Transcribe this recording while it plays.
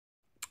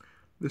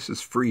This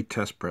is free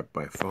test prep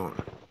by phone.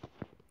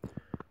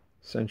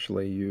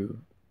 Essentially,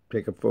 you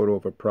take a photo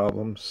of a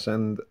problem,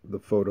 send the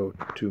photo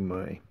to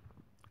my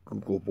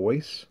Google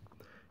Voice.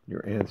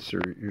 Your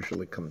answer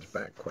usually comes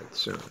back quite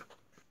soon.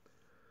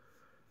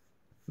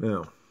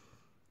 Now,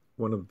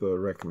 one of the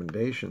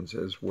recommendations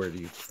is, where do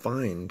you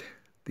find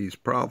these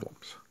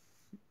problems?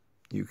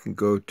 You can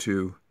go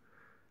to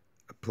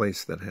a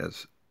place that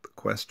has the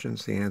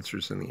questions, the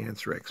answers, and the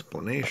answer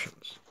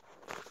explanations.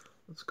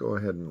 Let's go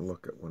ahead and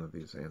look at one of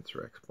these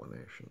answer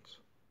explanations.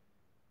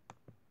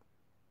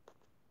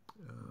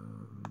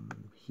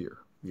 Here,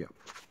 yeah.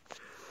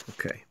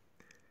 Okay.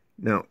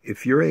 Now,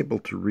 if you're able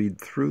to read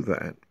through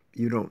that,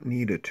 you don't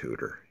need a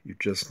tutor. You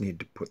just need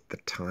to put the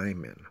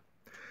time in.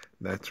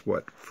 That's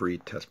what free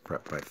test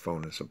prep by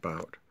phone is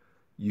about.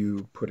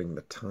 You putting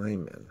the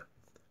time in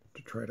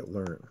to try to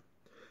learn.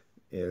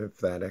 If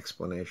that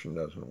explanation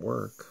doesn't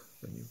work,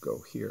 then you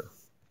go here.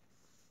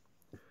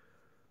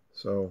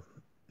 So,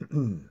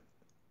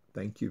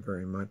 thank you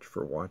very much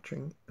for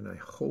watching, and I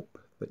hope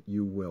that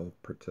you will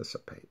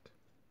participate.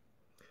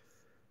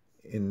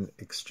 In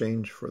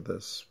exchange for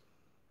this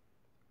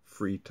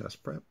free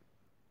test prep,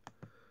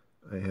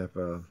 I have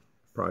a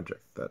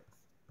project that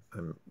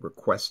I'm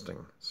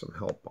requesting some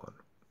help on.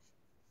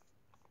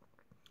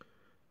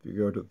 If you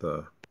go to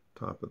the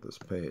top of this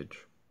page,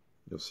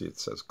 you'll see it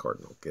says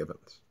Cardinal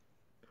Gibbons.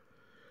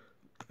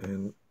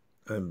 And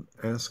I'm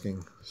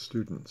asking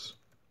students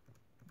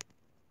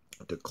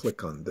to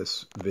click on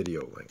this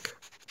video link.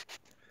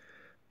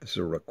 This is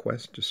a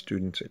request to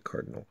students at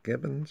Cardinal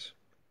Gibbons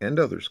and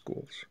other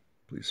schools.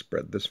 Please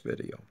spread this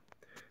video.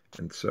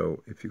 And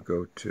so if you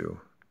go to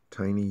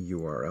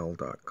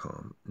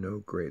tinyurl.com, no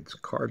grades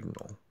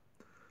cardinal,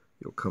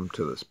 you'll come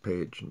to this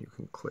page and you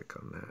can click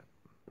on that.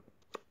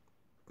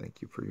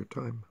 Thank you for your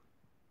time.